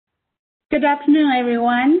Good afternoon,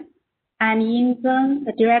 everyone. I'm Ying Zeng,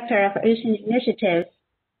 the Director of Asian Initiatives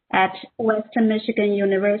at Western Michigan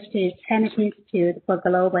University's Hennepin Institute for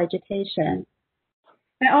Global Education.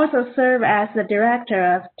 I also serve as the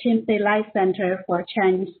Director of Timothy Light Center for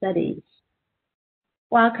Chinese Studies.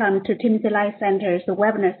 Welcome to Timothy Light Center's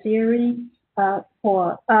webinar series of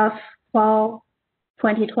Fall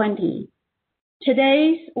 2020.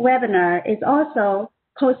 Today's webinar is also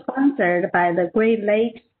co-sponsored by the Great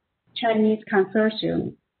Lakes Chinese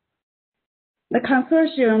Consortium. The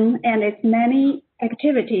consortium and its many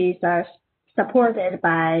activities are supported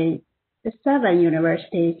by the 7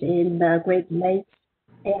 universities in the Great Lakes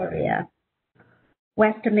area: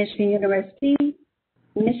 Western Michigan University,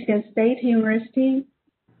 Michigan State University,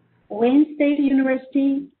 Wayne State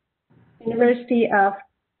University, University of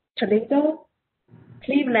Toledo,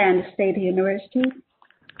 Cleveland State University,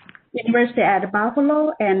 University at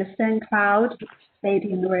Buffalo, and St. Cloud State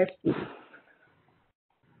University.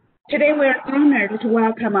 Today we're honored to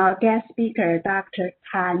welcome our guest speaker, Dr.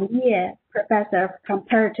 Han Ye, Professor of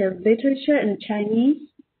Comparative Literature and Chinese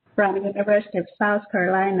from the University of South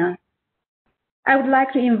Carolina. I would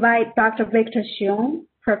like to invite Dr. Victor Xiong,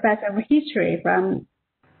 Professor of History from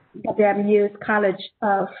WMU's College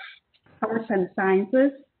of Arts and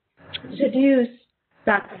Sciences, to introduce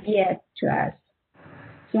Dr. Ye to us.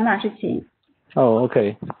 Xiong 老师，请。 Oh,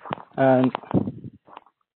 okay.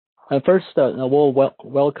 First, a warm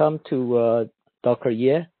welcome to Dr.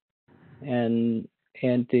 Ye, and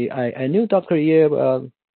I knew Dr. Ye a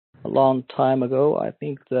long time ago. I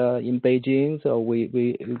think in Beijing, so we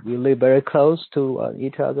live very close to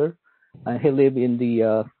each other. He lived in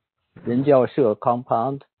the Renjiaoshe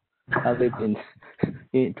compound. I live in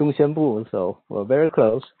Zhongxianbu, so we're very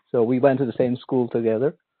close. So we went to the same school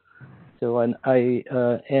together. So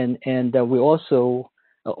we also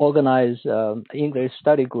organize English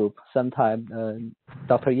study group. Sometime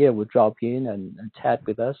Dr. Ye would drop in and chat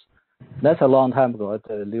with us. That's a long time ago at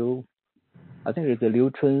the I think it's the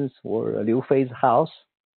Liu Chun's or Liu Fei's house.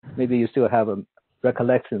 Maybe you still have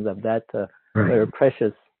recollections of that very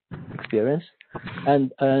precious experience.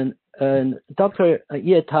 And Dr.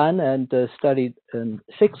 Ye Tan and studied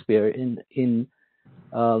Shakespeare in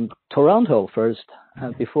Toronto first,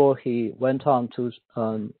 before he went on to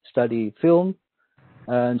study film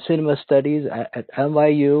and cinema studies at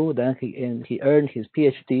NYU. Then he earned his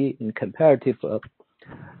PhD in comparative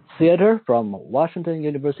theater from Washington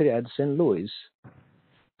University at St. Louis.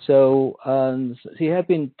 So he had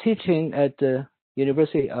been teaching at the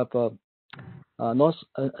University of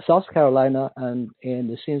South Carolina and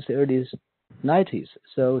since the early 90s.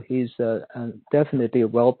 So he's definitely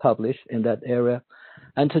well published in that area.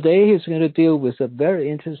 And today he's going to deal with a very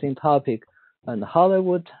interesting topic on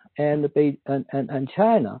Hollywood and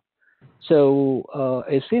China. So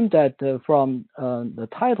it seemed that from the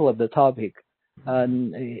title of the topic,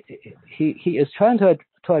 he is trying to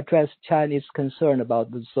address Chinese concern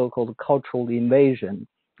about the so-called cultural invasion,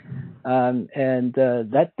 and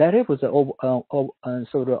that it was a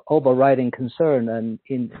sort of overriding concern and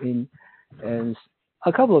in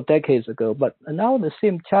a couple of decades ago. But now it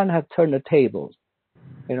seems China have turned the tables.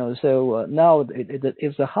 So now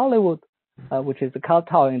it's the Hollywood, which is the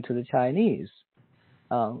kowtowing to the Chinese.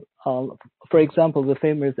 For example, the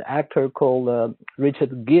famous actor called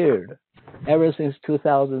Richard Gere, ever since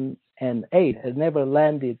 2008, has never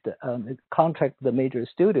landed a contract with a major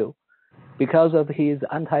studio because of his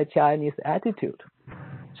anti-Chinese attitude.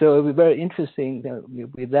 So it will be very interesting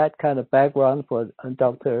with that kind of background for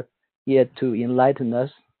Dr. Ye to enlighten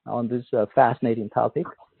us on this fascinating topic.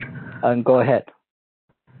 And go ahead.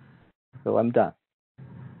 So I'm done.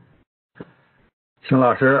 Xiong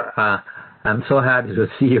老师, I'm so happy to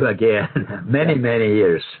see you again. Many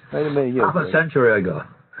years. Many years. Half a century ago.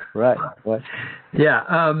 Right. Yeah.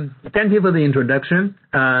 Thank you for the introduction.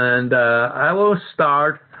 And I will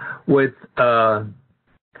start with the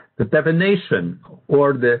definition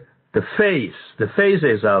or the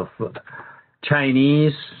phases of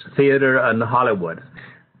Chinese theater and Hollywood.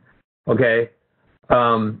 Okay.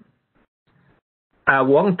 I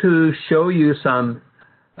want to show you some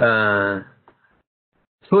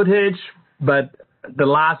footage, but the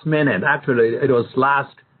last minute, actually it was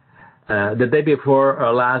the day before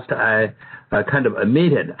last, I kind of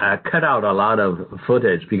omitted. I cut out a lot of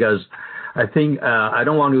footage because I think I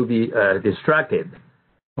don't want to be distracted.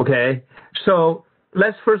 Okay, so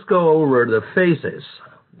let's first go over the phases.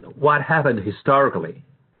 What happened historically?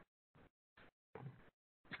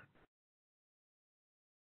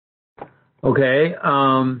 Okay,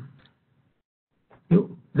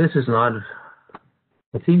 this is not,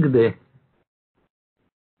 I think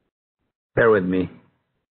bear with me.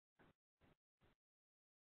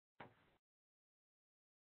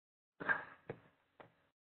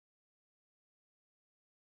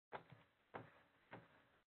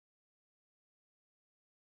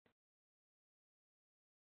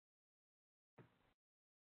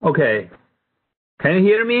 Okay. Can you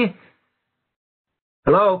hear me?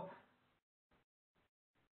 Hello?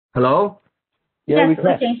 Hello? Yeah, Yes, we we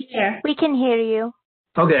can. can hear. We can hear you.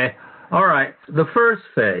 Okay. All right. The first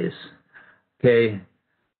phase, okay,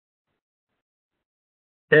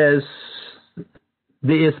 is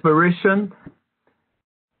the inspiration,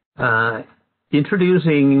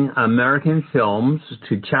 introducing American films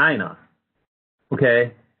to China.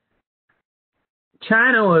 Okay.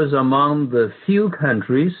 China was among the few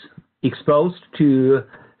countries exposed to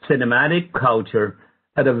cinematic culture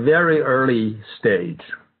at a very early stage.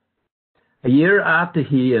 A year after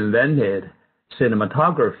he invented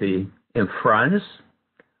cinematography in France,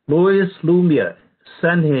 Louis Lumiere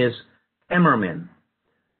sent his cameraman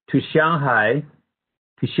to Shanghai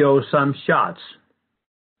to show some shots.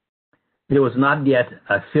 It was not yet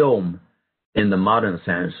a film in the modern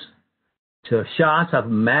sense. So shots of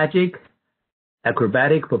magic,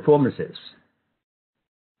 acrobatic performances.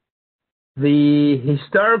 The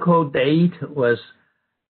historical date was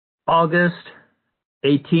August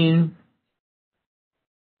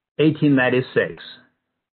 1896.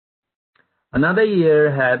 Another year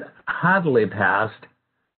had hardly passed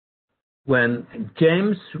when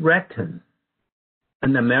James Recton,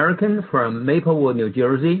 an American from Maplewood, New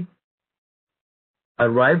Jersey,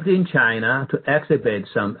 arrived in China to exhibit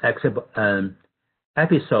some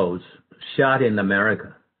episodes shot in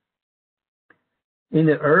America. In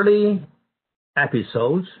the early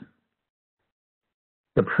episodes,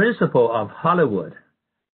 the principle of Hollywood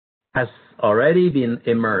has already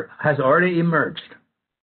emerged.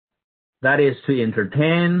 That is to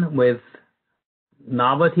entertain with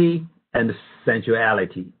novelty and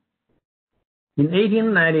sensuality. In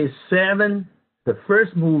 1897, the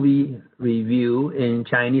first movie review in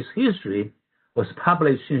Chinese history was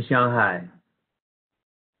published in Shanghai.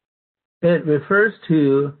 It refers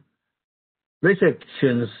to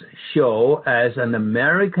Richardson's show as an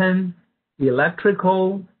American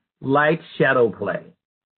electrical light shadow play.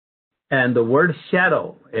 And the word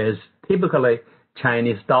shadow is typically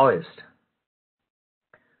Chinese Taoist.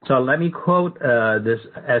 So let me quote this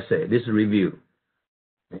essay, this review.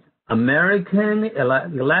 American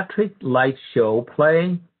electric light show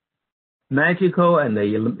play, magical and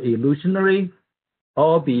illusionary,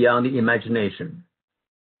 all beyond the imagination.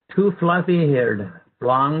 Two fluffy-haired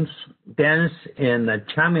blondes dance in a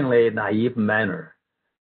charmingly naive manner.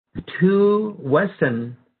 Two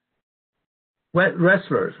Western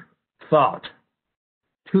wrestlers fought.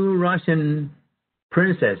 Two Russian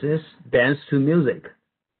princesses dance to music.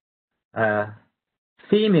 A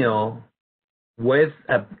female with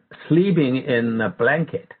sleeping in a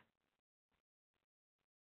blanket.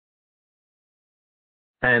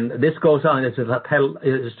 And this goes on. It's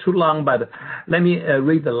too long, but let me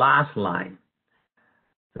read the last line.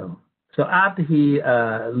 So after he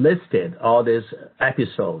listed all these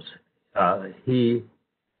episodes, he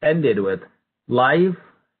ended with, life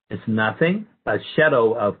is nothing but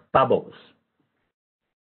shadow of bubbles.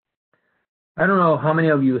 I don't know how many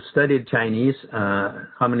of you studied Chinese,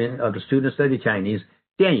 how many of the students studied Chinese.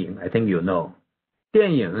 电影, I think you know.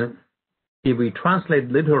 电影, if we translate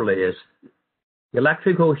literally, is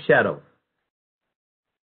electrical shadow.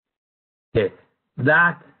 Okay,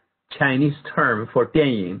 that Chinese term for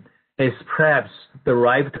电影 is perhaps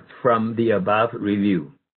derived from the above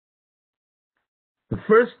review. The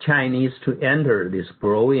first Chinese to enter this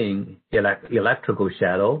growing electrical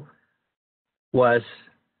shadow was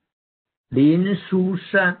Lin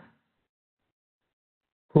Shushan,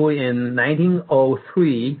 who in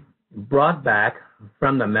 1903 brought back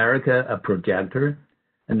from America a projector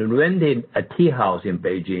and rented a tea house in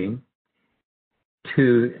Beijing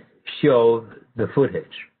to show the footage.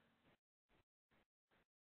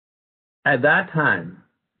 At that time,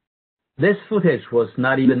 this footage was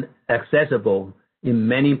not even accessible in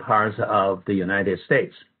many parts of the United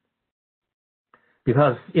States,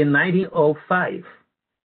 because in 1905,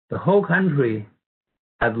 the whole country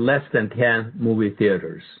had less than 10 movie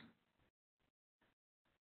theaters.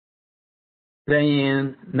 Then in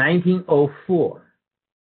 1904,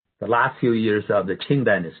 the last few years of the Qing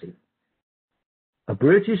dynasty, a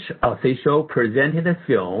British official presented a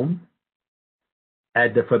film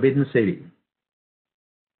at the Forbidden City.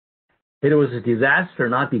 It was a disaster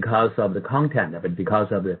not because of the content, but because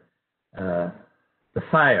of the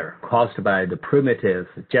fire caused by the primitive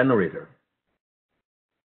generator.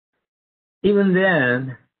 Even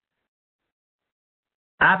then,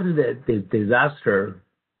 after the disaster,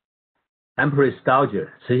 Empress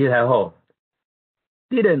Dowager Cixi Taihou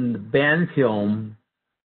didn't ban film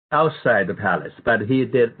outside the palace, but he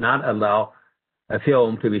did not allow a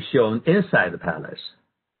film to be shown inside the palace.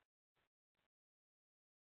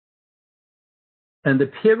 And the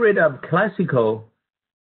period of classical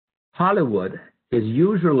Hollywood is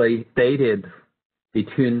usually dated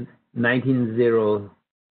between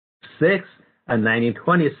 1906 and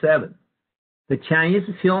 1927. The Chinese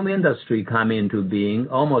film industry came into being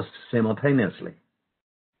almost simultaneously.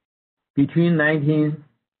 Between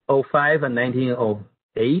 1905 and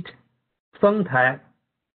 1908, Fengtai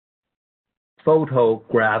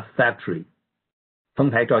Photograph Factory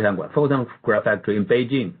in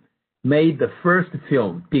Beijing made the first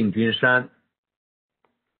film, 定军山.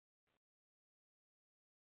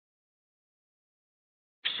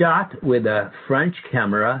 Shot with a French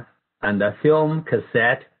camera and a film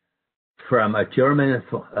cassette from a German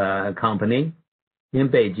company in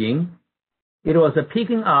Beijing. It was a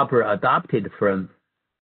Peking opera adapted from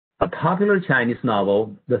a popular Chinese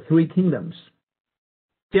novel, The Three Kingdoms.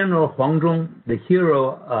 General Huang Zhong, the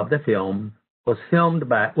hero of the film, was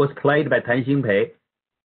played by Tan Xingpei,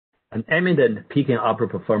 an eminent Peking opera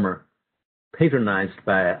performer patronized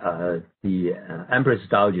by the Empress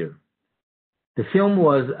Dowager. The film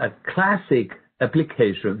was a classic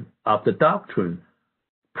application of the doctrine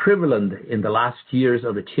prevalent in the last years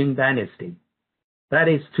of the Qing dynasty. That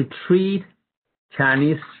is to treat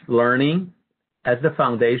Chinese learning as the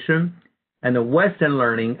foundation and the Western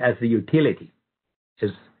learning as the utility.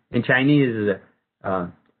 In Chinese,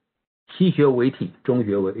 西学为体，中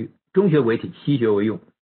学为体，西学为用.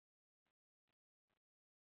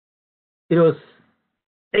 It was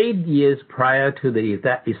 8 years prior to the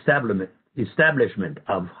establishment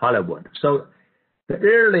of Hollywood. So the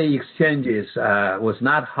early exchanges was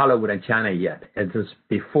not Hollywood and China yet. It was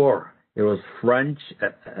before. It was French,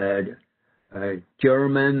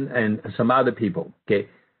 German, and some other people. Okay,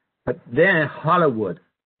 but then Hollywood,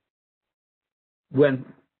 once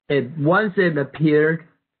it appeared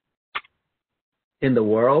in the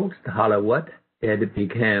world, Hollywood, it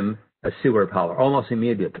became a superpower almost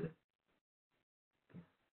immediately.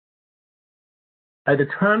 At the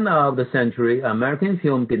turn of the century, American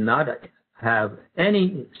film did not have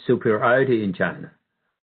any superiority in China,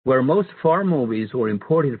 where most foreign movies were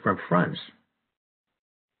imported from France.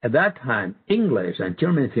 At that time, English and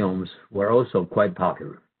German films were also quite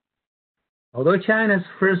popular. Although China's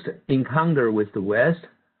first encounter with the West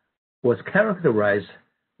was characterized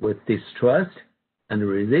with distrust and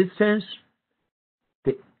resistance,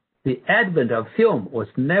 the advent of film was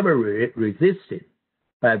never resisted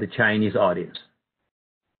by the Chinese audience.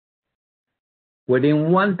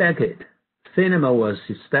 Within 1 decade, cinema was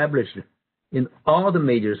established in all the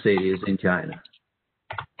major cities in China.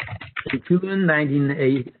 In June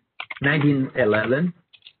 1911,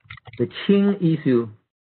 the Qing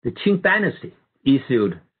dynasty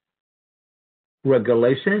issued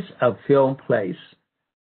regulations of film plays.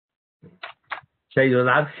 So it was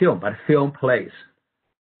not film, but film plays.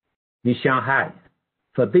 In Shanghai,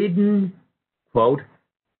 forbidden, quote,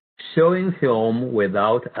 showing film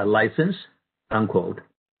without a license, unquote.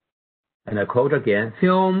 And I quote again,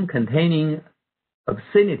 film containing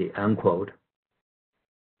obscenity, unquote.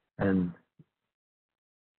 And,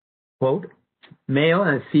 quote, male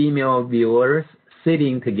and female viewers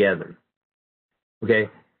sitting together. Okay,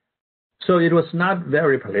 so it was not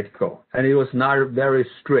very political, and it was not very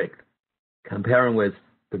strict, comparing with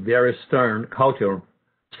the very stern cultural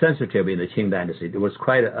sensitivity in the Qing dynasty. It was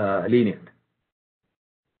quite lenient.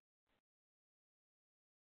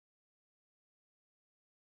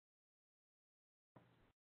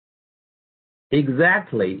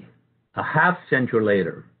 Exactly a half century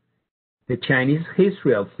later, the Chinese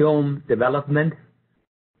history of film development,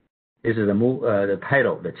 this is the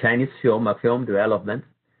title, the Chinese film of film development,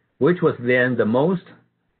 which was then the most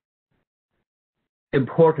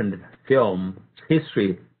important film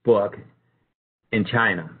history book in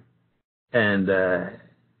China. And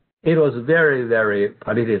it was very, very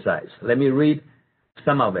politicized. Let me read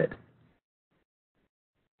some of it.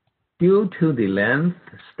 Due to the length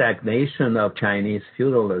stagnation of Chinese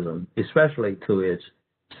feudalism, especially to its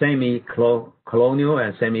semi-colonial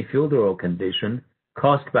and semi-feudal condition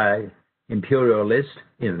caused by imperialist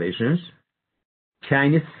invasions,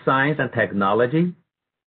 Chinese science and technology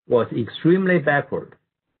was extremely backward.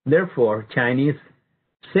 Therefore, Chinese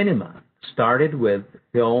cinema started with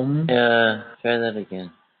film. Try that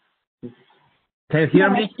again. Can you hear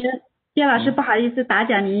me? 叶老师，不好意思打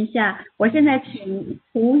搅您一下，我现在请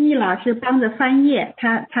胡毅老师帮着翻页，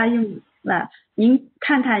他用了，您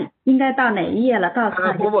看看应该到哪一页了，告诉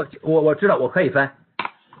他。我知道，我可以翻。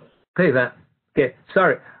Okay,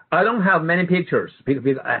 sorry, I don't have many pictures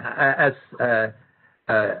because as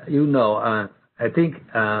you know, I think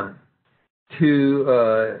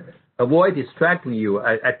to avoid distracting you,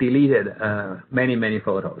 I deleted many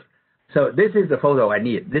photos. So this is the photo I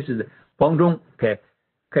need. This is Huang Zhong. Okay.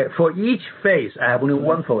 Okay. For each face, I have only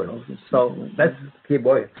one photo. So let's keep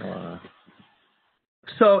going.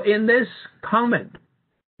 So in this comment,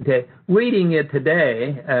 okay, reading it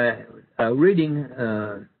today, reading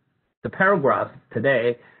the paragraph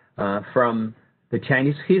today from the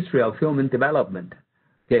Chinese history of film and development,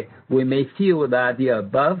 okay, we may feel that the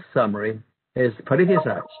above summary is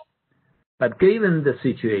politicized. But given the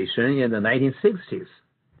situation in the 1960s,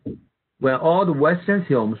 when all the Western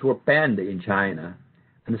films were banned in China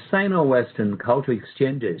and Sino-Western cultural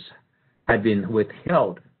exchanges had been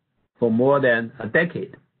withheld for more than a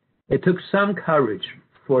decade, it took some courage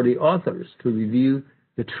for the authors to reveal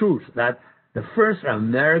the truth that the first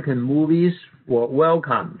American movies were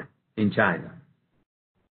welcomed in China.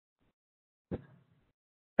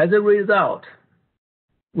 As a result,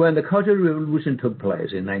 when the Cultural Revolution took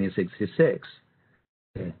place in 1966,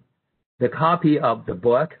 the copy of the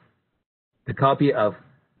book, the copy of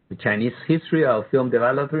the Chinese history of film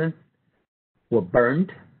development were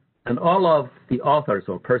burned, and all of the authors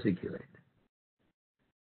were persecuted.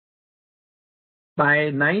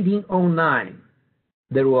 By 1909,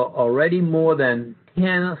 there were already more than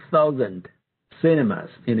 10,000 cinemas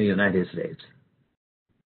in the United States.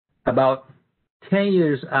 About 10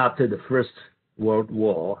 years after the First World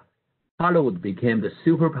War, Hollywood became the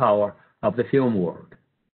superpower of the film world.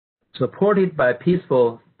 Supported by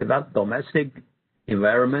peaceful domestic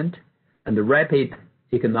environment and the rapid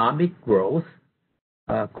economic growth,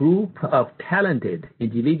 a group of talented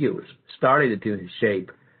individuals started to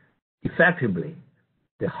shape effectively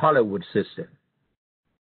the Hollywood system.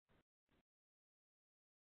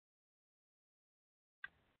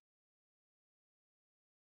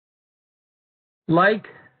 Like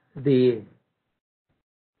the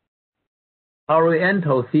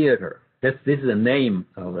Oriental Theater, this is the name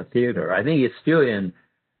of the theater. I think it's still in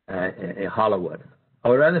Hollywood.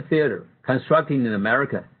 Oriental Theater, constructed in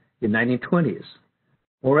America in the 1920s.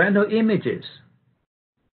 Oriental images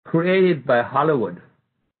created by Hollywood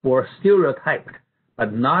were stereotyped,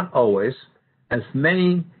 but not always, as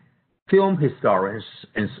many film historians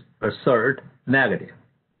assert, negative.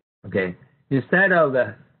 Okay, instead of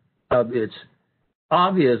its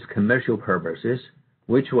obvious commercial purposes,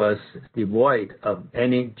 which was devoid of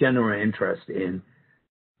any genuine interest in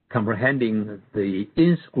comprehending the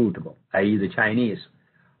inscrutable, i.e. the Chinese,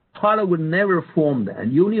 Hollywood never formed a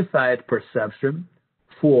unified perception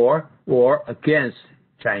for or against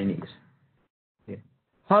Chinese. Okay.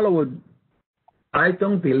 Hollywood, I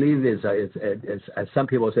don't believe is as some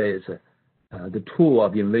people say, it's the tool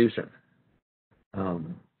of invasion.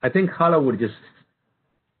 I think Hollywood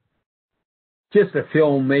just a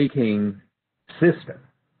filmmaking system.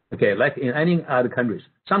 Okay, like in any other countries.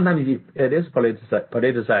 Sometimes it is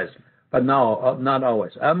politicized, but no, not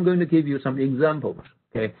always. I'm going to give you some examples.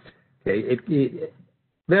 Okay,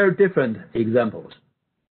 very different examples.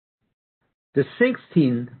 The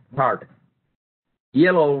 16-part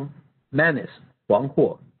Yellow Menace, 黄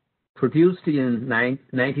祸, produced in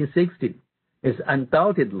 1960, is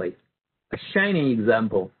undoubtedly a shining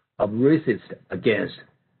example of racist against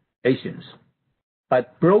Asians.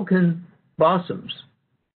 But Broken Blossoms,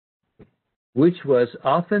 which was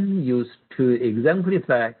often used to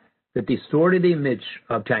exemplify the distorted image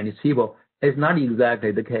of Chinese people, is not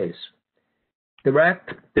exactly the case.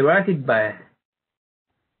 Directed by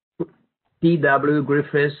D.W.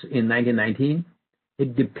 Griffiths in 1919,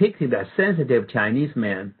 it depicted a sensitive Chinese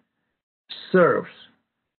man serves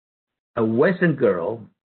a Western girl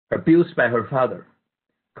abused by her father.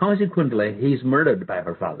 Consequently, he is murdered by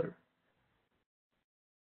her father.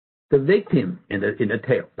 The victim in the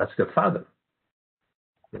tale, that's the father.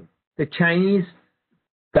 The Chinese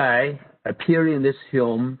guy appeared in this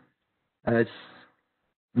film as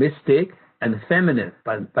mystic and feminine,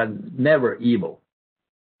 but never evil.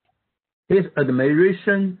 His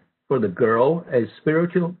admiration for the girl is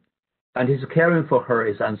spiritual, and his caring for her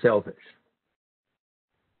is unselfish.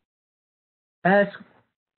 As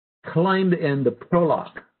claimed in the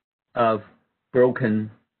prologue of Broken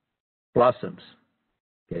Blossoms,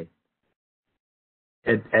 okay,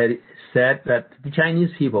 it said that the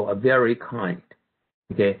Chinese people are very kind.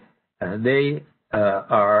 Okay, they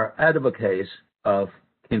are advocates of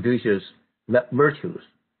Confucius' virtues,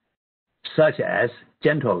 such as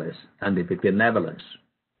gentleness and benevolence.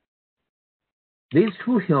 These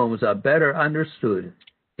two films are better understood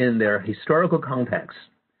in their historical context.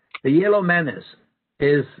 The Yellow Menace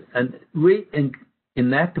is a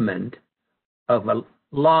reenactment of a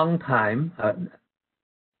long time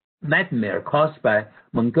nightmare caused by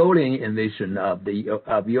Mongolian invasion of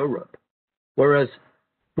Europe, whereas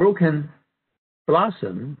Broken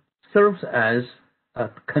Blossom serves as a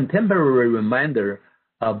contemporary reminder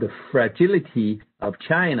of the fragility of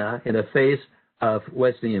China in the face of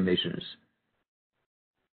Western invasions.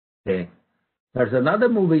 Okay. There's another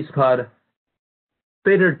movie called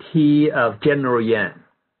Bitter Tea of General Yan.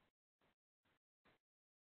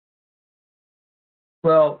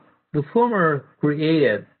 Well, the former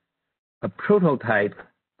created a prototype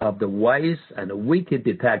of the wise and wicked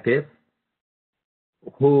detective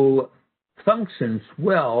who functions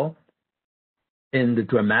well in the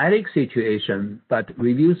dramatic situation but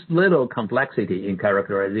reveals little complexity in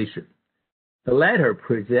characterization. The latter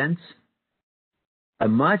presents a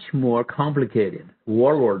much more complicated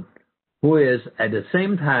warlord who is at the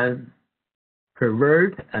same time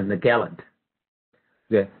pervert and gallant.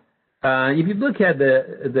 Okay. If you look at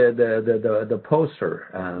the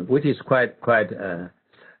poster, which is quite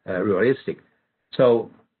realistic. So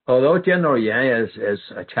although General Yan is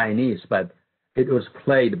Chinese, but it was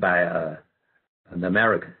played by an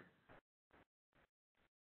American.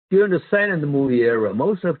 During the silent movie era,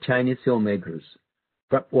 most of Chinese filmmakers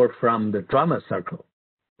were from the drama circle,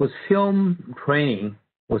 whose film training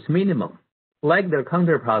was minimum. Like their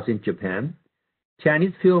counterparts in Japan,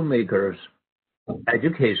 Chinese filmmakers'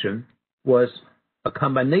 education was a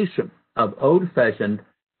combination of old-fashioned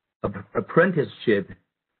apprenticeship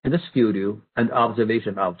in the studio and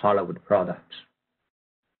observation of Hollywood products.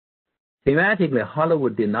 Thematically,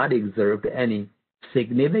 Hollywood did not exert any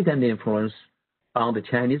significant influence on the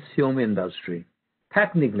Chinese film industry.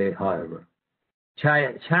 Technically, however,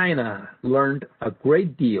 China learned a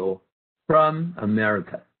great deal from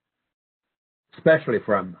America, especially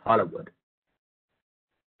from Hollywood.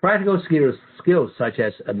 Practical skills such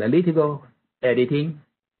as analytical editing,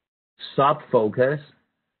 soft focus,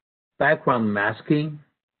 background masking.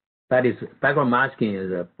 That is, background masking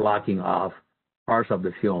is a blocking off parts of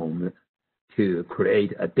the film to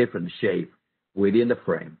create a different shape within the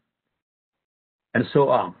frame, and so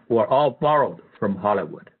on, were all borrowed from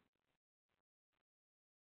Hollywood.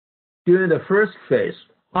 During the first phase,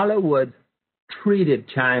 Hollywood treated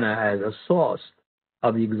China as a source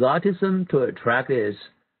of exoticism to attract its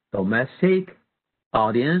domestic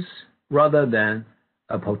audience rather than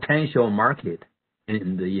a potential market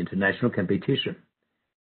in the international competition.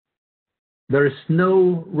 There is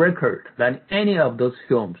no record that any of those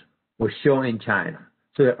films were shown in China.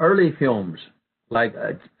 So the early films, like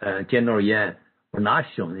General Yan, were not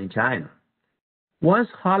shown in China. Once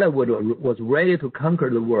Hollywood was ready to conquer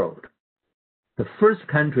the world, the first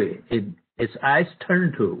country its eyes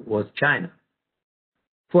turned to was China.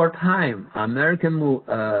 For a time, American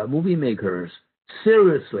movie makers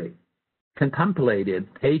seriously contemplated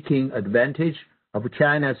taking advantage of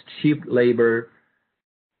China's cheap labor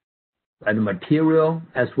and material,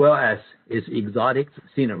 as well as its exotic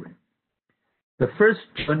scenery. The first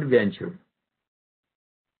joint venture,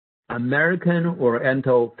 American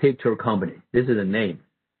Oriental Picture Company, this is the name,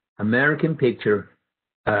 American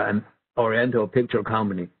Oriental Picture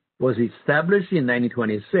Company, was established in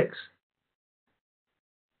 1926.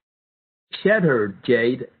 Shattered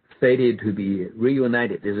Jade, Fated to be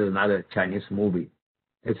Reunited. This is another Chinese movie.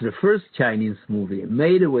 It's the first Chinese movie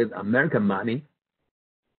made with American money,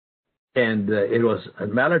 and it was a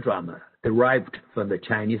melodrama derived from the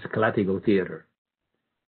Chinese classical theater.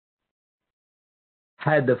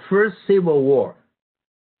 Had the first civil war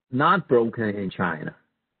not broken in China,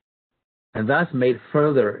 and thus made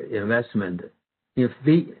further investment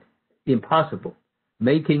impossible,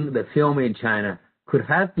 making the film in China could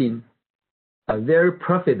have been a very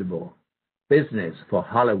profitable business for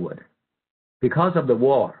Hollywood. Because of the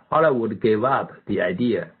war, Hollywood gave up the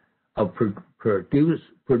idea of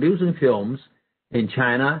producing films in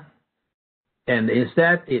China, and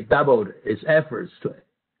instead it doubled its efforts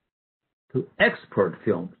to export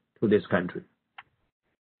films to this country.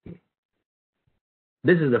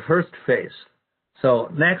 This is the first phase. So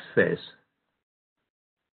next phase,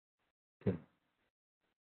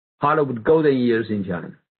 Hollywood golden years in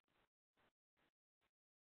China.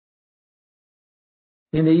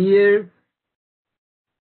 In the year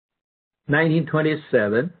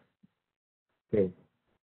 1927,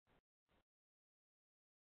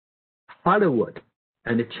 Hollywood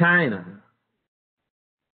and China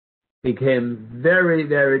became very,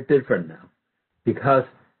 very different now, because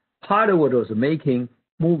Hollywood was making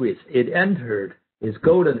movies. It entered its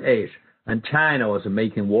golden age, and China was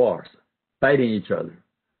making wars, fighting each other.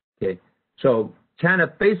 Okay, so China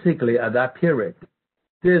basically at that period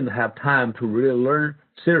didn't have time to really learn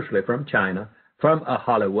seriously from China, from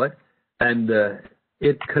Hollywood, and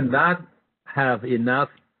it could not have enough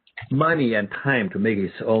money and time to make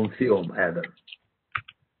its own film either.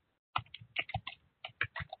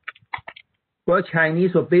 While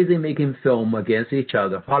Chinese were busy making film against each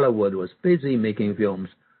other, Hollywood was busy making films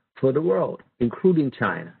for the world, including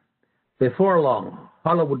China. Before long,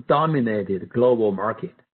 Hollywood dominated the global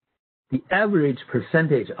market. The average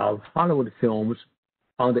percentage of Hollywood films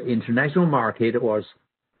on the international market was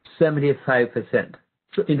 75%.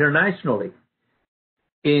 So internationally,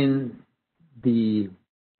 in the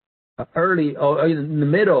in the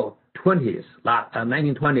middle 20s,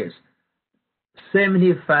 1920s,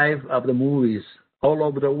 75 of the movies all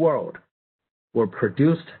over the world were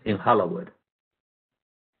produced in Hollywood.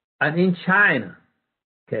 And in China,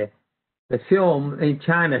 okay, the film in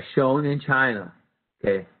China shown in China,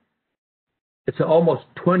 okay, it's almost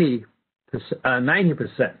 90%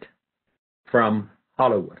 from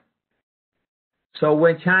Hollywood. So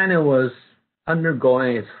when China was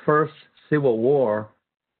undergoing its first civil war,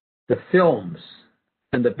 the films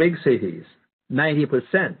in the big cities,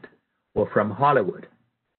 90% were from Hollywood.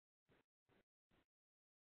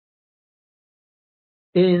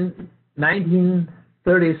 In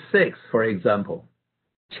 1936, for example,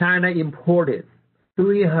 China imported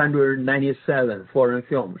 397 foreign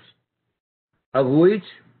films, of which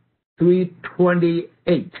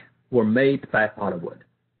 328 were made by Hollywood.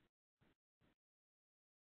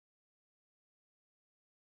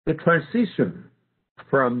 The transition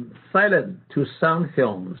from silent to sound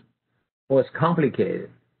films was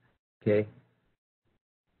complicated. Okay.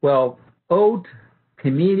 Well, old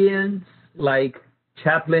comedians like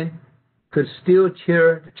Chaplin could still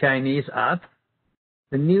cheer the Chinese up.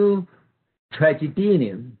 The new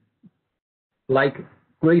tragedian like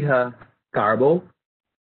Greta Garbo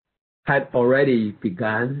had already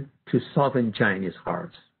begun to soften Chinese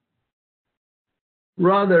hearts.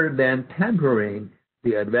 Rather than tempering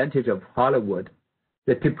the advantage of Hollywood,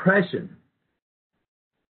 the Depression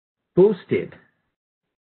boosted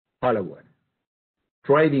Hollywood,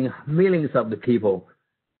 driving millions of the people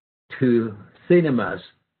to cinemas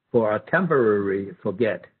for them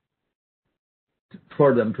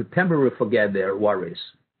to temporarily forget their worries.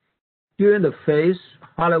 During the phase,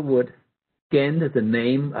 Hollywood gained the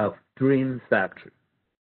name of Dream Factory,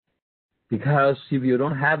 because if you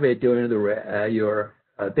don't have it during your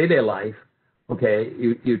daily life, okay,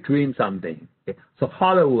 you dream something. Okay? So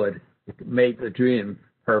Hollywood made the dream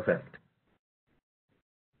perfect.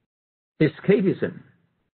 Escapism,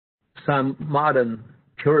 some modern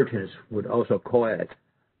Puritans would also call it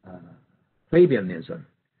Fabianism,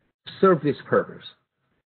 served this purpose,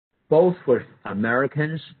 both for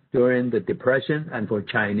Americans during the Depression and for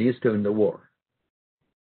Chinese during the war.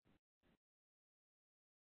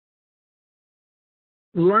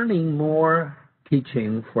 Learning more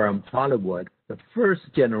teaching from Hollywood, the first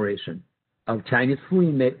generation of Chinese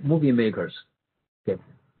movie makers, okay,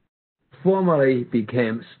 formally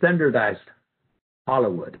became standardized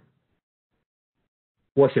Hollywood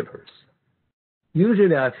worshippers.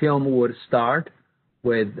 Usually a film would start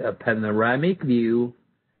with a panoramic view,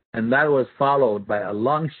 and that was followed by a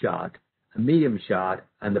long shot, a medium shot,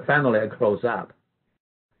 and finally a close-up.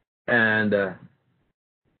 And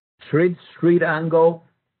street angle,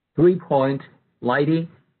 three-point lighting.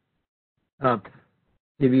 If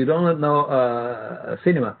you don't know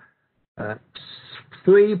cinema,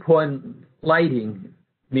 three-point lighting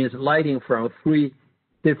means lighting from three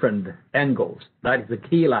different angles. That is the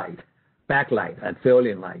key light, backlight, and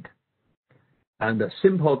fill-in light. And the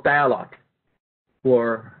simple dialogue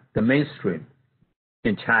for the mainstream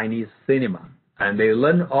in Chinese cinema. And they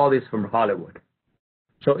learned all this from Hollywood.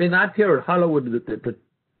 So in that period, Hollywood,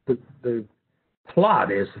 the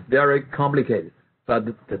plot is very complicated, but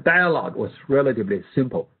the dialogue was relatively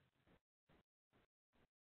simple.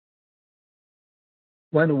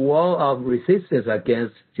 When the war of resistance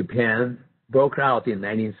against Japan broke out in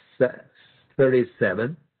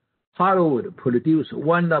 1937, Hollywood produced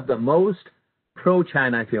one of the most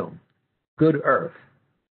pro-China films, Good Earth,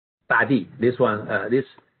 大地. This one,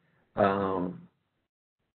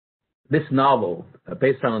 this novel,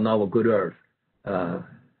 based on the novel Good Earth,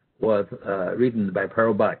 was written by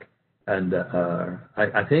Pearl Buck, and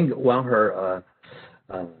I think won her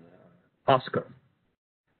Oscar.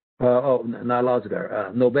 Not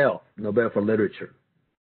Oscar, Nobel for Literature.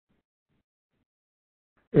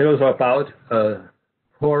 It was about a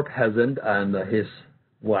poor peasant and his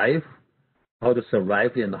wife, how to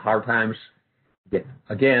survive in the hard times.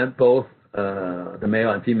 Again, both the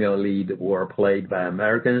male and female lead were played by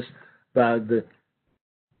Americans, but the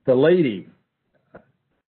lady,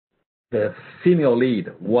 the female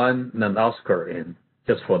lead, won an Oscar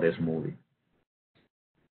just for this movie.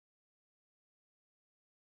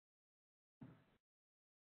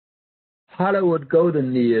 Hollywood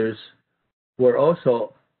golden years were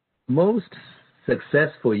also most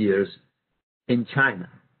successful years in China.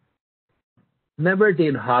 Never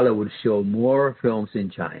did Hollywood show more films in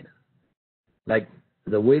China. Like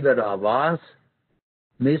The Wizard of Oz,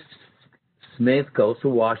 Miss Smith Goes to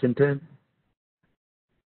Washington,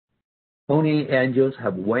 Only Angels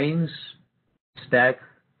Have Wings,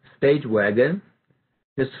 Stage Wagon,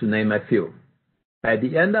 just to name a few. At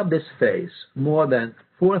the end of this phase, more than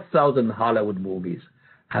 4,000 Hollywood movies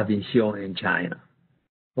have been shown in China.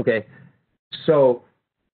 Okay, so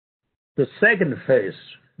the second phase,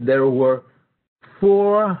 there were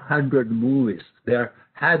 400 movies there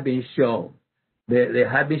had been shown. They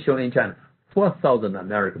had been shown in China, 4,000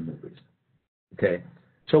 American movies. Okay,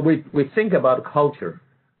 so we think about culture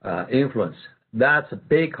influence. That's a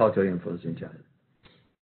big cultural influence in China.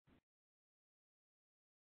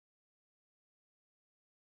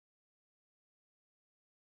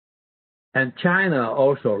 And China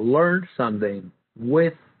also learned something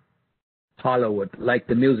with Hollywood, like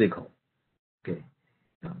the musical. Okay,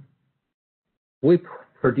 we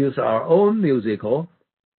produced our own musical,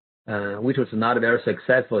 which was not very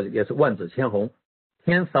successful. It's 万紫千红,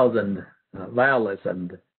 10,000 violets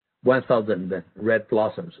and 1,000 red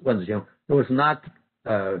blossoms. 万紫千红. It was not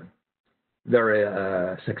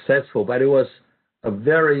very successful, but it was a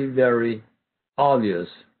very, very obvious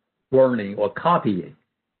learning or copying,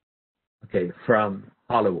 okay, from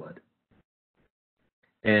Hollywood.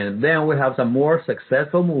 And then we have some more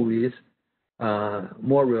successful movies,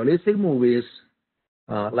 more realistic movies,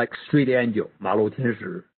 like Street Angel, 马路天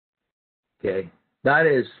使. Okay, that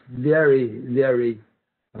is very, very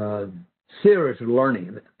serious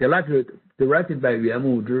learning. Directed by Yuan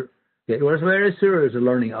Muzhi. Okay, it was very serious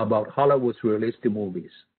learning about Hollywood's realistic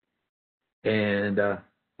movies. And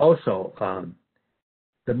also,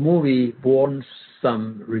 the movie bore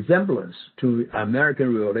some resemblance to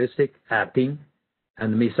American realistic acting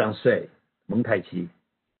and mise-en-scène, 蒙太奇.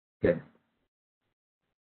 Okay.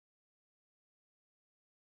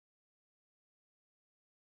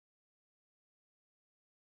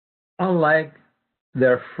 Unlike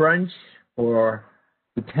their French or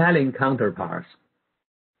Italian counterparts,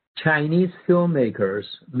 Chinese filmmakers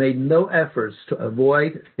made no efforts to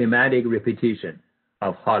avoid thematic repetition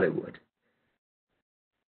of Hollywood.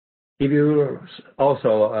 If you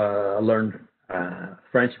also learn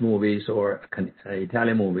French movies or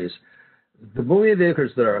Italian movies, the movie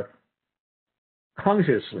makers there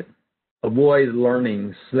consciously avoid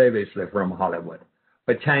learning slavishly from Hollywood.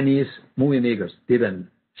 But Chinese movie makers didn't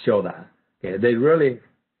show that. Okay? They really,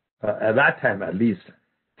 at that time at least,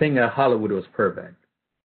 think that Hollywood was perfect.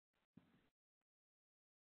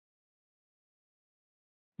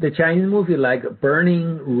 The Chinese movie like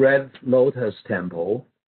Burning Red Lotus Temple,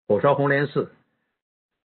 火烧红莲寺,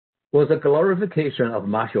 was a glorification of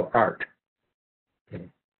martial art, okay,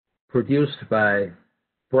 produced by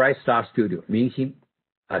Bright Star Studio, 明星,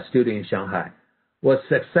 a studio in Shanghai, was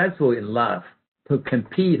successful enough to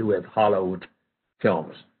compete with Hollywood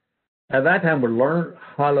films. At that time, we learned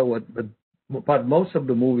Hollywood, but most of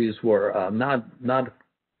the movies were not,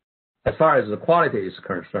 as far as the quality is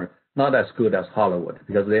concerned, not as good as Hollywood,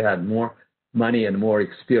 because they had more money and more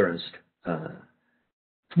experienced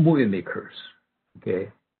movie makers. Okay,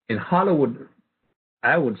 in Hollywood,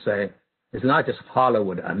 I would say it's not just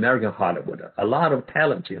Hollywood, American Hollywood. A lot of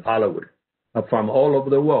talent in Hollywood are from all over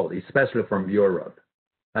the world, especially from Europe.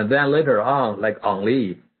 And then later on, like Ang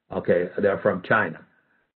Lee, okay, they're from China.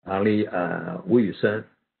 Ang Lee, Wu Yusen.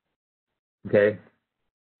 Okay.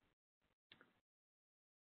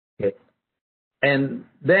 Okay. And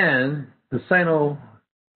then the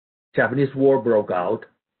Sino-Japanese War broke out.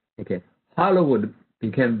 Okay. Hollywood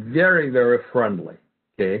became very, very friendly.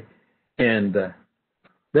 Okay. And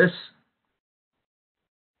this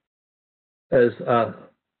is a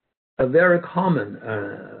very common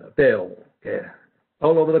bill, okay,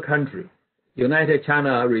 all over the country. United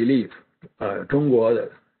China Relief, 中国的.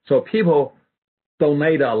 So people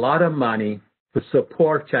donate a lot of money to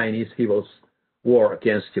support Chinese people's war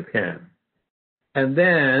against Japan. And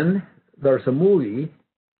then there's a movie,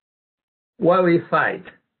 Why We Fight.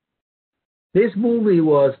 This movie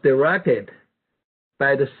was directed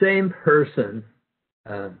by the same person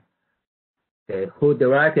who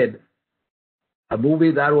directed a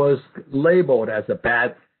movie that was labeled as a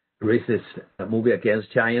bad racist movie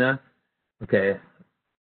against China. Okay,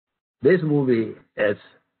 this movie is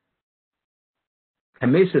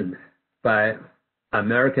commissioned by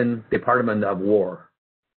American Department of War.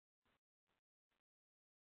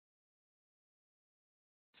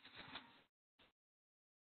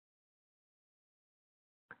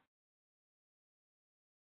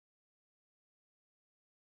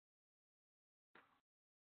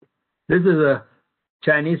 This is a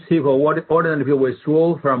Chinese people, ordinary people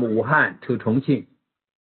withdrew from Wuhan to Chongqing.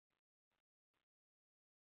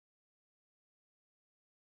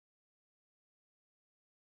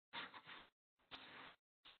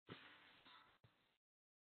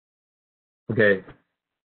 Okay.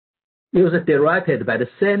 It was directed by the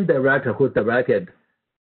same director who directed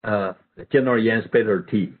General Yan's Bitter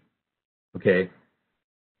Tea. Okay.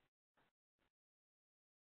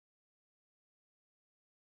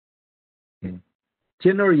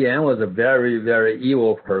 General Yan was a very, very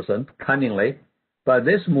evil person, cunningly. But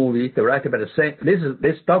this movie, directed by the same,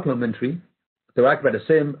 this documentary, directed by the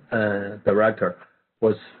same director,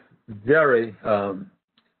 was very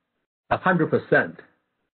 100%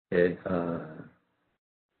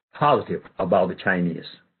 positive about the Chinese.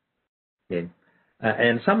 Okay.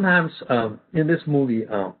 And sometimes in this movie,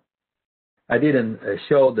 I didn't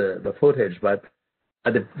show the footage, but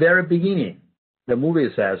at the very beginning, the movie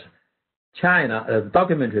says the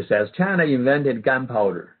documentary says China invented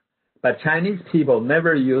gunpowder, but Chinese people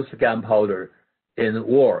never used gunpowder in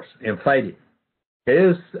wars, in fighting.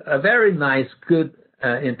 It is a very nice, good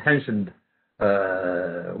intentioned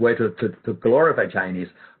way to glorify Chinese,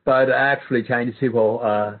 but actually Chinese people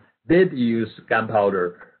did use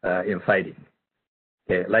gunpowder in fighting.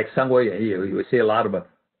 Okay, like 三国演义, you see a lot of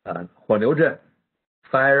火牛阵,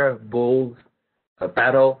 fire, bull,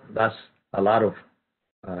 battle. That's a lot of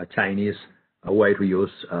Chinese way to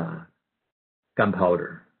use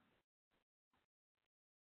gunpowder.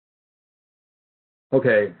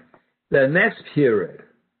 Okay, the next period,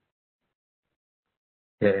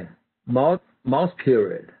 okay, Mao's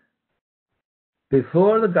period.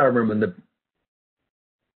 Before the government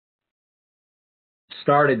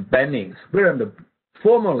started banning,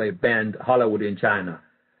 formally banned Hollywood in China,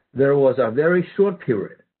 there was a very short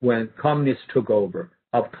period when communists took over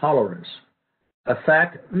of tolerance, a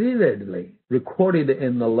fact vividly recorded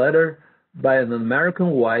in the letter by an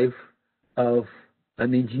American wife of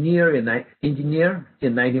an engineer in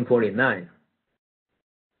 1949,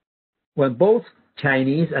 when both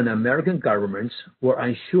Chinese and American governments were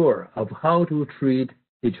unsure of how to treat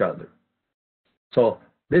each other. So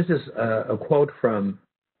this is a quote from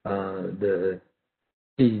the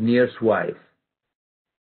engineer's wife.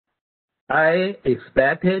 I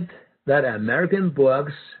expected that American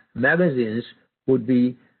books, magazines would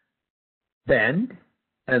be banned,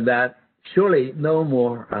 and that surely no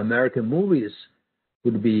more American movies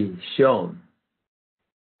would be shown.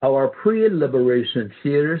 Our pre-liberation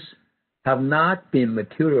fears have not been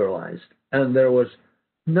materialized, and there was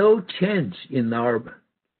no change in our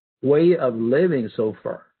way of living so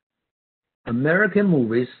far. American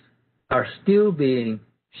movies are still being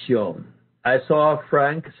shown. I saw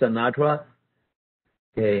Frank Sinatra,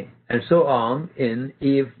 okay, and so on in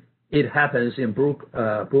If It Happens in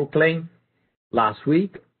Brooklyn last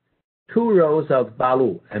week. 2 rows of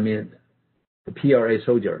Balu, the PRA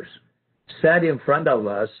soldiers, sat in front of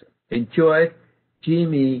us, enjoyed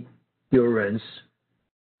Jimmy Durance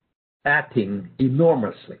acting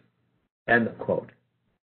enormously, end quote.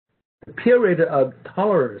 The period of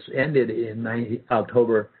tolerance ended in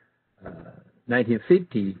October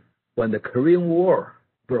 1950 when the Korean War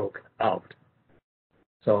broke out.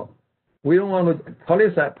 So we don't want to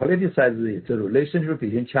politicize the relationship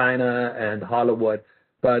between China and Hollywood,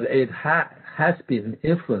 but it has been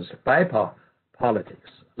influenced by politics,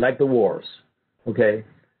 like the wars. Okay,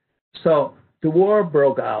 so the war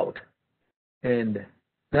broke out, and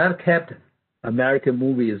that kept American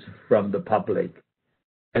movies from the public,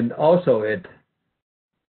 and also it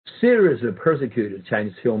seriously persecuted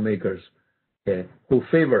Chinese filmmakers, okay, who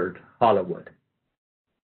favored Hollywood.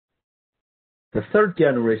 The third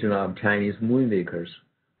generation of Chinese movie makers,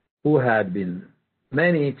 who had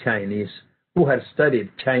studied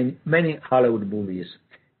many Hollywood movies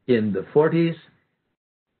in the 40s,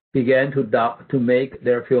 began to make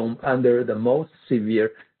their film under the most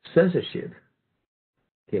severe censorship.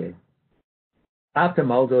 Okay. After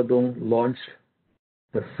Mao Zedong launched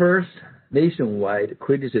the first nationwide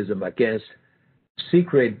criticism against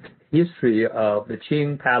secret history of the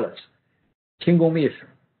Qing Palace, Qing Gongmi,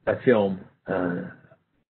 a film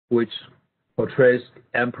which portrays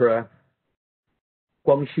Emperor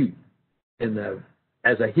Guangxu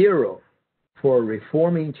as a hero for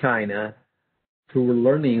reforming China through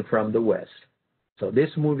learning from the West. So this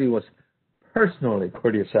movie was personally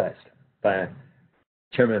criticized by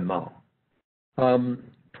Chairman Mao. To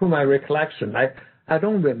my recollection, I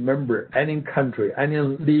don't remember any country, any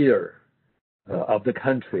leader of the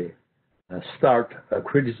country start a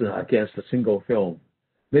criticism against a single film.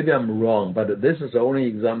 Maybe I'm wrong, but this is the only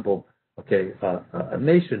example, okay, a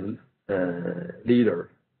nation leader,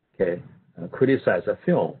 okay, criticize a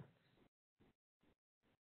film.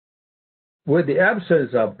 With the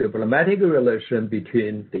absence of diplomatic relation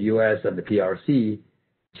between the U.S. and the PRC,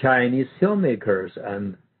 Chinese filmmakers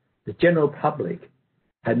and the general public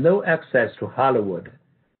had no access to Hollywood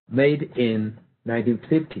made in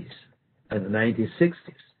 1950s and 1960s.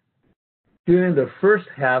 During the first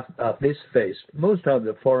half of this phase, most of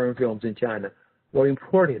the foreign films in China were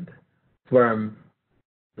imported from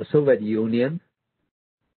the Soviet Union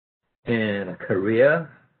and Korea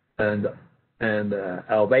and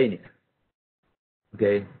Albania.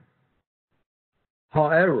 Okay.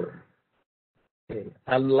 However,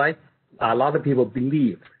 unlike a lot of people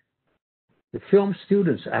believe, the film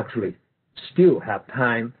students actually still have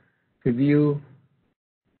time to view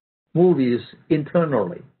movies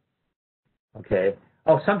internally. Okay.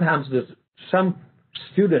 Or sometimes some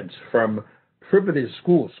students from privileged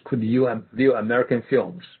schools could view American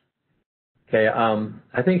films. Okay.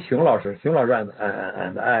 I think Xiong Lao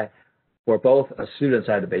and I were both students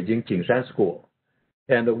at Beijing Jingshan School.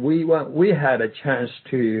 And we had a chance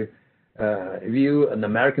to view an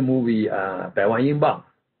American movie, 百万英镑,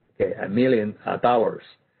 okay, $1 million,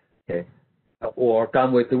 okay, or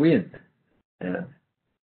Gone with the Wind,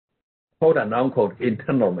 quote and unquote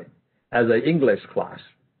internally as an English class.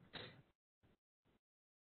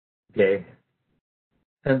 Okay,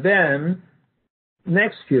 and then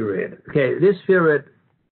next period, okay, this period,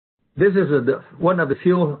 this is one of the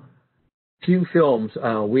few films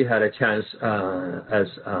we had a chance as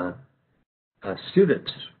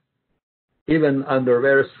students, even under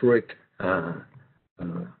very strict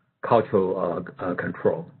cultural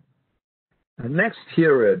control. The next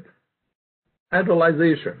period,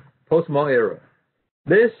 idolization, post-Mao era.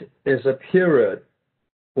 This is a period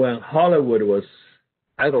when Hollywood was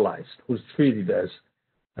idolized, was treated as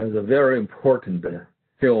a very important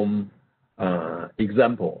film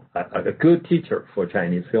example, a good teacher for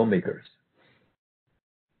Chinese filmmakers.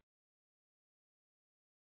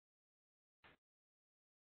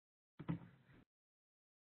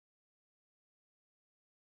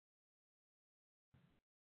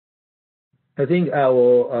 I think I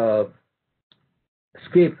will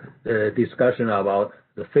skip the discussion about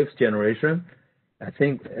the fifth generation. I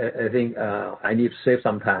think I need to save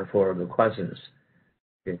some time for the questions.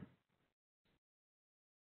 Okay.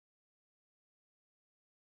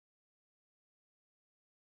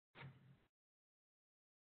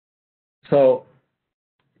 So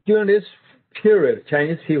during this period,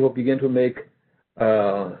 Chinese people began to make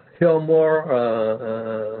film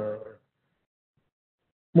more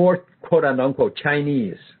quote and unquote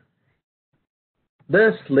Chinese.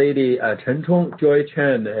 This lady, Chen Chong, Joy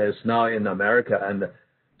Chen, is now in America, and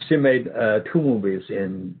she made 2 movies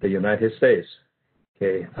in the United States.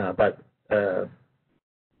 Okay, but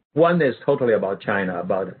one is totally about China,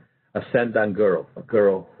 about a sent-down girl, a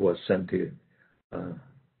girl who was sent to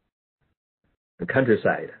the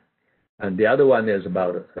countryside, and the other one is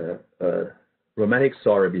about a romantic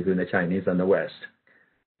story between the Chinese and the West.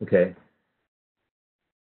 Okay.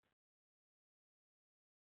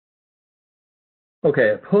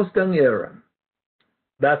 Okay, post-Deng era.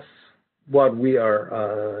 That's what we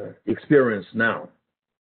are experiencing now.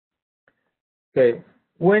 Okay,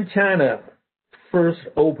 when China first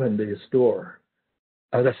opened its door,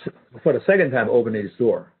 for the second time opened its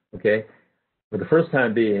door, okay, for the first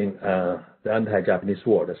time being the anti-Japanese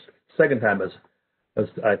war, the second time as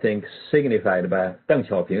I think signified by Deng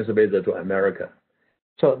Xiaoping's visit to America.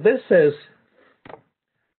 So this is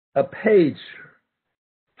a page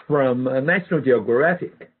from National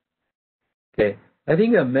Geographic. Okay, I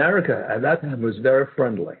think America at that time was very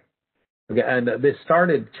friendly. Okay, and they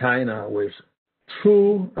started China with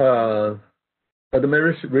true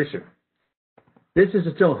administration. This is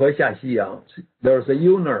Zheng He Xia Xiyang. There was a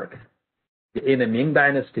eunuch in the Ming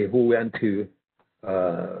Dynasty who went to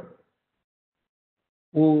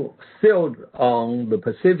who sailed on the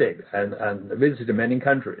Pacific and visited many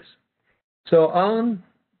countries. So on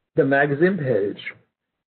the magazine page,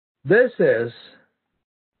 this is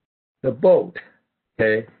the boat,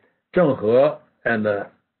 okay, Zheng He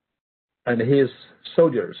and his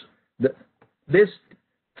soldiers. This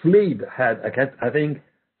fleet had, I think,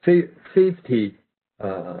 50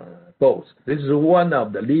 boats. This is one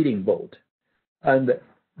of the leading boats. And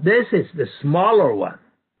this is the smaller one.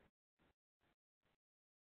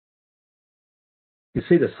 You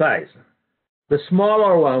see the size. The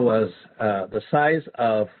smaller one was the size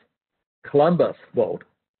of Columbus boat,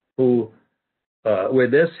 who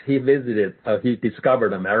with this he visited, he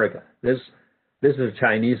discovered America. This is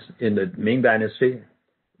Chinese in the Ming Dynasty.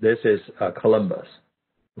 This is Columbus.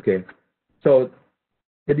 Okay, so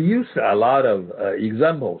it used a lot of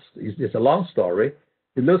examples. It's a long story.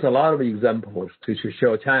 It used a lot of examples to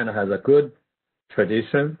show China has a good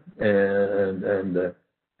tradition and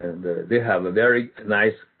they have a very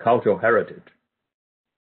nice cultural heritage.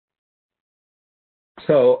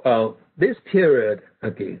 So this period,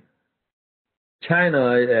 again,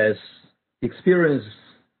 China has experienced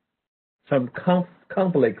some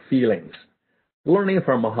conflict feelings, learning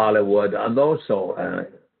from Hollywood, and also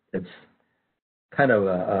it's kind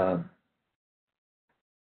of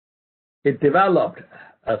it developed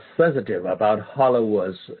a sensitive about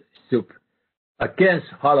against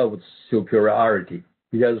Hollywood's superiority,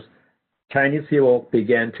 because Chinese people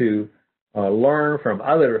began to learn from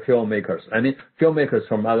other filmmakers, filmmakers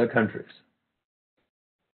from other countries.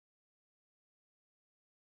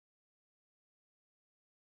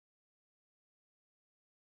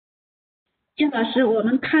 叶老师，我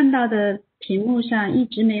们看到的屏幕上一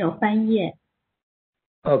直没有翻页。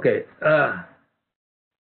OK，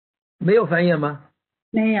 没有翻页吗？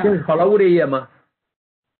没有。这是好莱坞的页吗？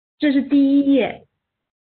这是第一页。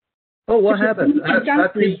Oh, what happened?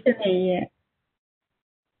 章子怡的那一页。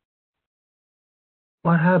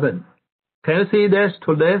What happened? Can you see this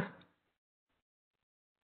to this?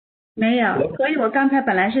 没有，所以我刚才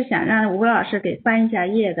本来是想让吴老师给翻一下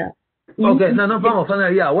页的。OK， 那能帮我翻下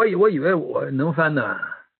页？我以为我能翻呢。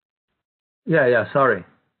Yeah, sorry.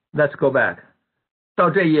 Let's go back. 到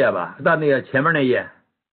这页吧，到那个前面那页。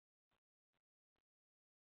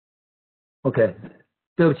OK，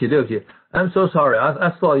 对不起。I'm so sorry. I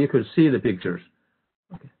thought you could see the pictures.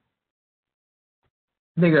 OK，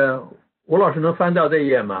 那个吴老师能翻到这一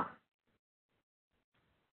页吗？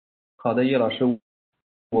好的，叶老师，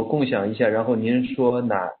我共享一下，然后您说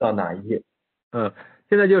到哪一页？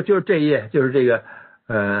现在就是这一页，就是这个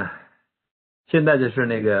现在就是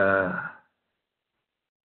那个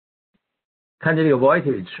看见这个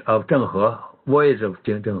voyage of 郑和 voyage of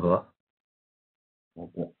郑和。好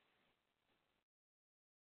的。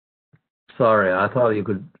Sorry, I thought you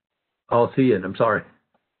could all see it. I'm sorry.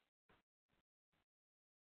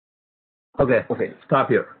 Okay, stop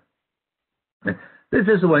here. This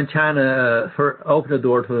is when China first opened the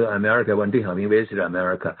door to America, when Deng Xiaoping visited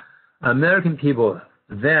America. American people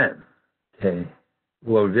then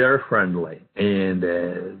were very friendly, and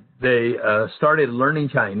they started learning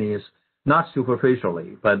Chinese, not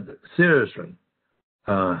superficially, but seriously,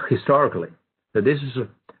 historically. So this is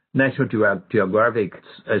National Geographic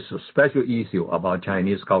is a special issue about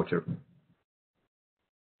Chinese culture.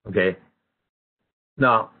 Okay.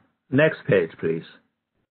 Now, next page, please.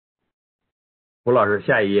 吴老师，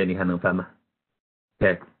下一页你看能翻吗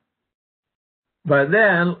 ？Okay. But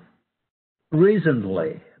then,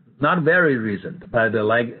 recently, not very recent, but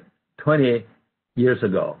like 20 years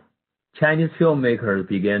ago, Chinese filmmakers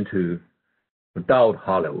began to doubt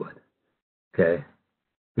Hollywood. Okay.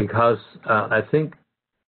 Because I think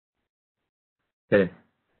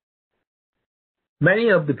many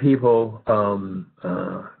of the people,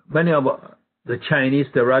 many of the Chinese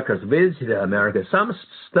directors visited America. Some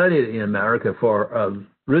studied in America for a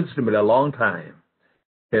reasonably long time.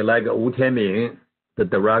 Okay, like Wu Tianming, the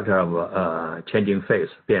director of Changing Face,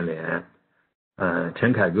 变脸,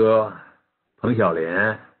 Chen Kaige, Peng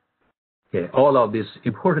Xiaolian, okay, all of these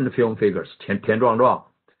important film figures, Tian Zhuangzhuang,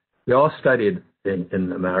 they all studied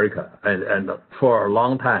in America, and for a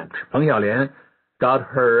long time. Peng Xiaolian got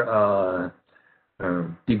her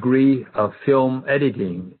degree of film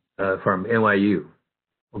editing from NYU,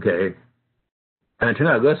 okay, and Chen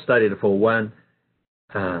Kaige studied for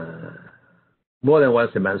more than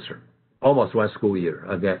one semester, almost one school year.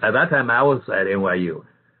 Okay, at that time I was at NYU,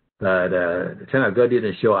 but Chen Kaige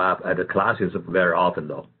didn't show up at the classes very often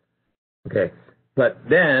though. Okay, but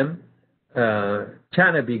then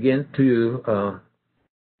China began to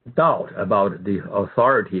doubt about the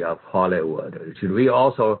authority of Hollywood. Should we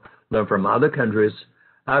also learn from other countries?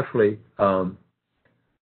 Actually,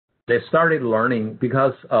 they started learning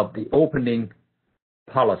because of the opening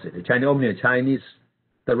policy. The Chinese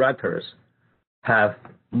directors have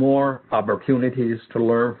more opportunities to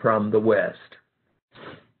learn from the West.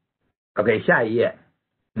 Okay, 下一页,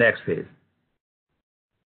 next page.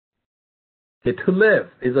 Okay, to live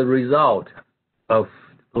is a result of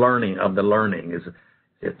learning, of the learning.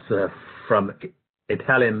 It's from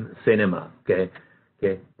Italian cinema. Okay.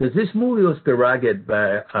 This movie was directed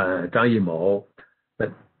by Zhang Yimou,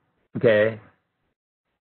 but okay,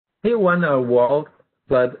 he won an award,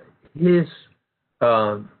 but his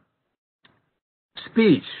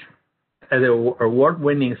speech at the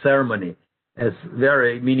award-winning ceremony is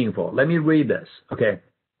very meaningful. Let me read this, okay?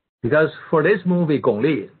 Because for this movie, Gong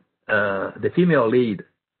Li, the female lead,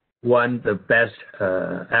 won the best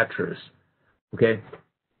actress. Okay.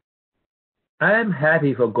 I am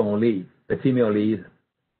happy for Gong Li, the female lead,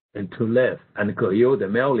 and to live, and Ge You, the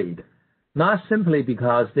male lead, not simply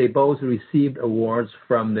because they both received awards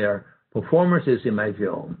from their performances in my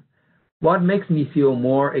film. What makes me feel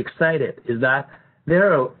more excited is that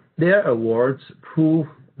their awards prove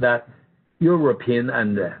that European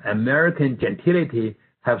and American gentility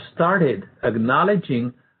have started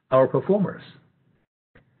acknowledging our performers.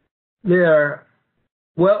 They are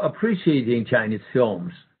well appreciating Chinese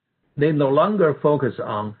films. They no longer focus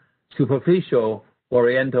on superficial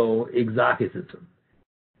Oriental exoticism.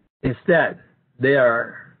 Instead, they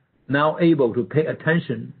are now able to pay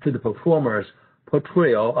attention to the performer's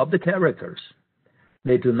portrayal of the characters.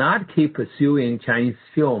 They do not keep pursuing Chinese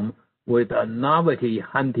film with a novelty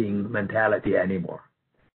hunting mentality anymore,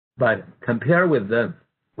 but compare with them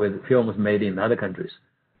with films made in other countries.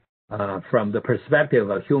 From the perspective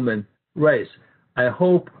of human race, I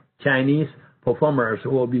hope Chinese performers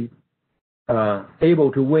will be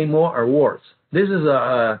able to win more awards. This is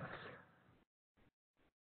Zhang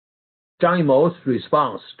Yimou's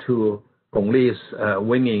response to Gong Li's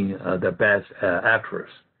winning the best actress.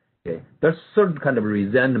 Okay. There's certain kind of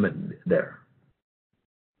resentment there.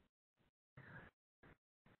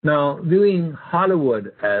 Now, viewing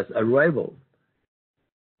Hollywood as a rival,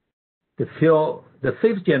 the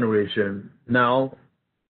fifth generation now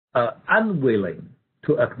are unwilling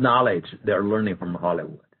to acknowledge their learning from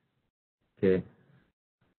Hollywood. Okay.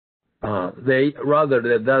 They rather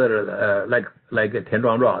like Tian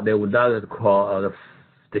Zhuangzhuang, they would rather call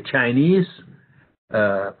the Chinese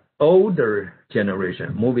older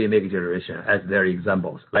generation, movie making generation, as their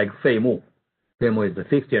examples, like Fei Mu. Fei Mu is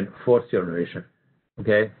the fourth generation.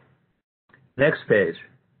 Okay. Next page.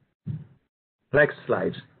 Next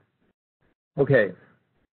slide. Okay.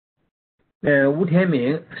 Wu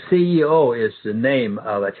Tianming, CEO, is the name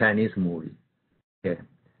of a Chinese movie. Okay.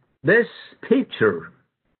 This picture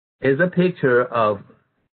is a picture of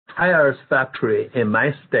tires factory in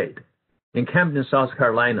my state, in Camden, South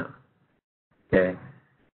Carolina. Okay.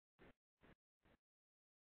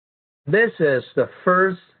 This is the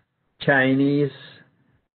first Chinese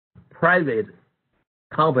private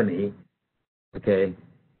company, okay,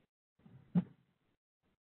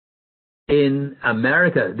 in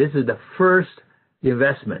America. This is the first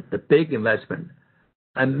investment, the big investment.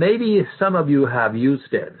 And maybe some of you have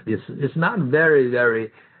used it. It's not very,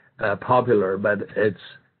 very popular, but it's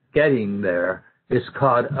getting there. It's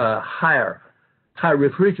called a Haier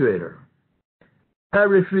refrigerator. Haier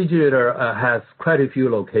refrigerator has quite a few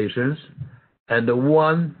locations, and the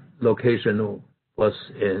one location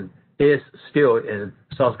is still in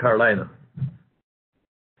South Carolina.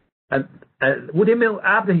 And Wu Tianming,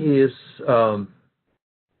 after his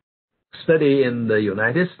study in the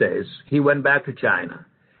United States, he went back to China,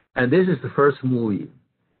 and this is the first movie.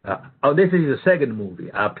 This is the second movie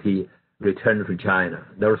after he returned to China.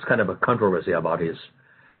 There was kind of a controversy about his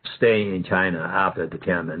staying in China after the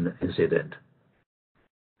Tiananmen incident.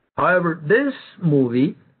 However, this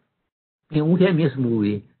movie, in Wu Tianming's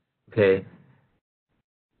movie, okay,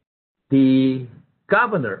 the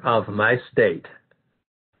governor of my state,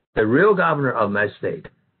 the real governor of my state,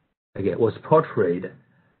 okay, was portrayed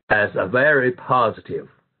as a very positive,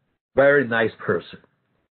 very nice person.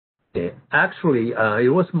 Okay. Actually,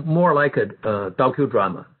 it was more like a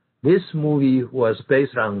docudrama. This movie was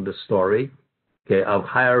based on the story, okay, of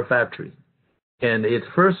Haier Factory, and it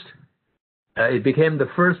became the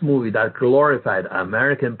first movie that glorified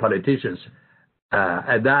American politicians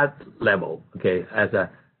at that level, okay, as a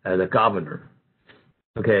governor,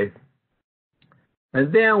 okay.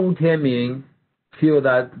 And then Wu Tianming feel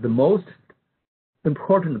that the most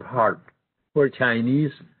important part for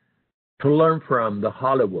Chinese to learn from the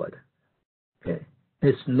Hollywood, okay,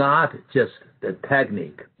 it's not just the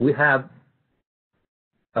technique. We have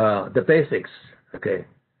the basics, okay.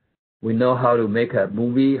 We know how to make a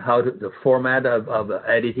movie, the format of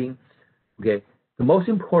editing, okay. The most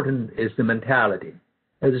important is the mentality.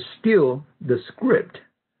 It's still the script.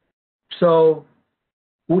 So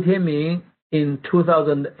Wu Tianming, in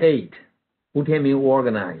 2008, Wu Tianming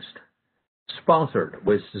organized, sponsored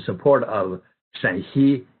with the support of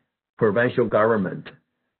Shanxi provincial government.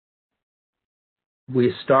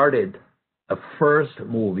 We started a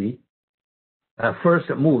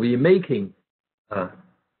making,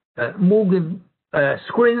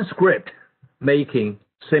 screen script making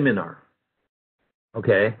seminar.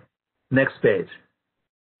 Okay, next page.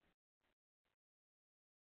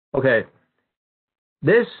 Okay,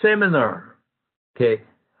 this seminar, okay,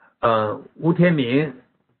 Wu Tianming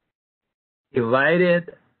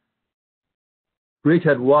invited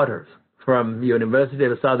Richard Waters from University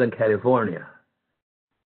of Southern California,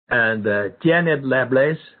 and Janet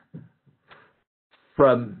Laplace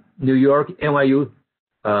from New York NYU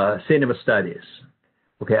Cinema Studies.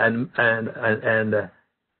 Okay, and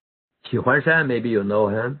Qi Huanshan, maybe you know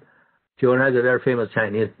him. Qi Huanshan is a very famous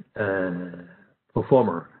Chinese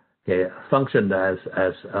performer. Okay, functioned as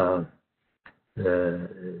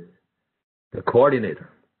the coordinator.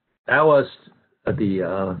 I was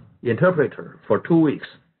the interpreter for 2 weeks.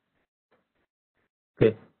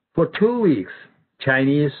 Okay, for 2 weeks,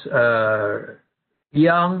 Chinese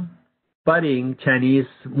young, budding Chinese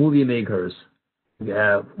movie makers,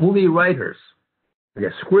 movie writers,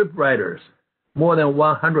 script writers, more than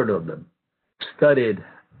 100 of them studied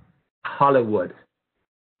Hollywood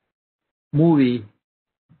movie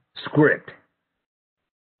script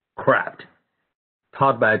craft,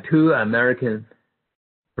 taught by 2 American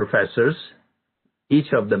professors.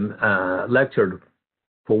 Each of them lectured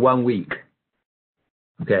for 1 week.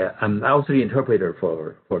 Okay, and I was the interpreter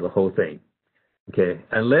for the whole thing. Okay,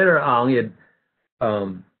 and later on,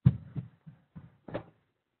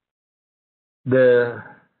 the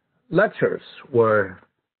lectures were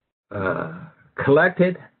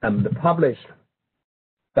collected and published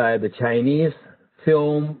by the Chinese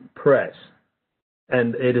Film Press,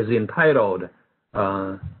 and it is entitled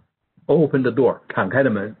 "Open the Door," 敞开的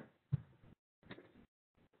门.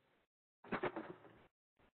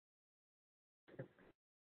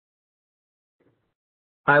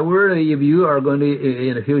 I really, if you are going to,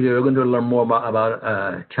 in the future, you're going to learn more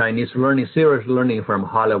about Chinese learning, serious learning from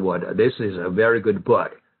Hollywood. This is a very good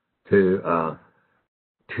book to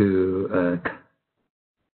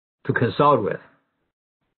consult with.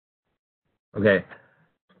 Okay.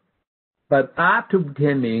 But after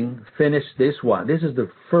Tianming finished this one, this is the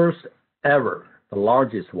first ever, the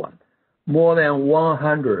largest one. More than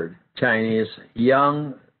 100 Chinese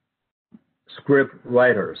young script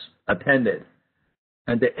writers attended.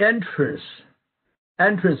 And the entrance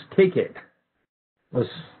ticket was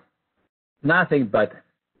nothing but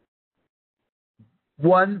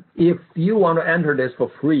one, if you want to enter this for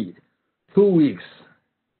free, 2 weeks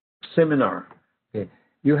seminar, okay,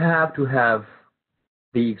 you have to have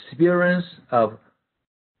the experience of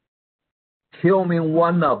filming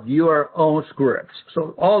one of your own scripts.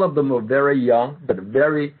 So all of them were very young, but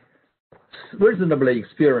very reasonably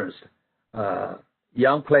experienced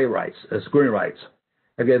young playwrights, screenwrights.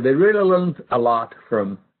 Okay, they really learned a lot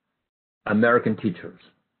from American teachers.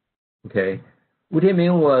 Okay, Wu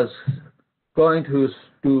Tianming was going to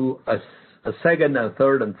do a second and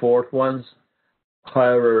third and fourth ones.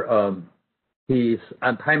 However, his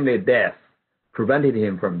untimely death prevented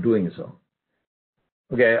him from doing so.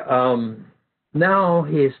 Okay, now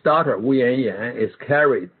his daughter Wu Yanyan is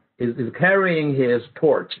carrying his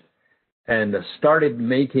torch and started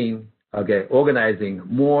organizing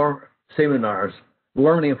more seminars,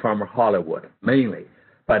 learning from Hollywood mainly.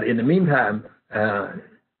 But in the meantime,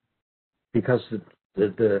 because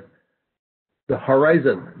the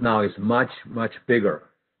horizon now is much bigger,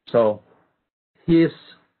 so his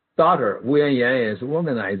daughter Wu Yanyan is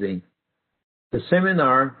organizing the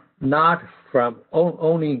seminar not from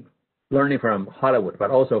only learning from Hollywood, but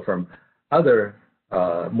also from other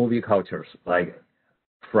movie cultures like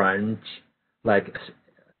French, like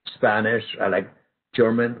Spanish, like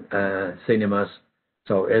German cinemas.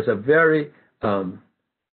 So it's a very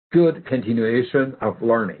good continuation of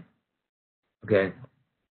learning. Okay.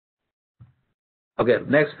 Okay,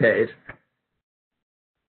 next page.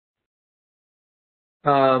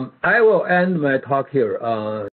 I will end my talk here.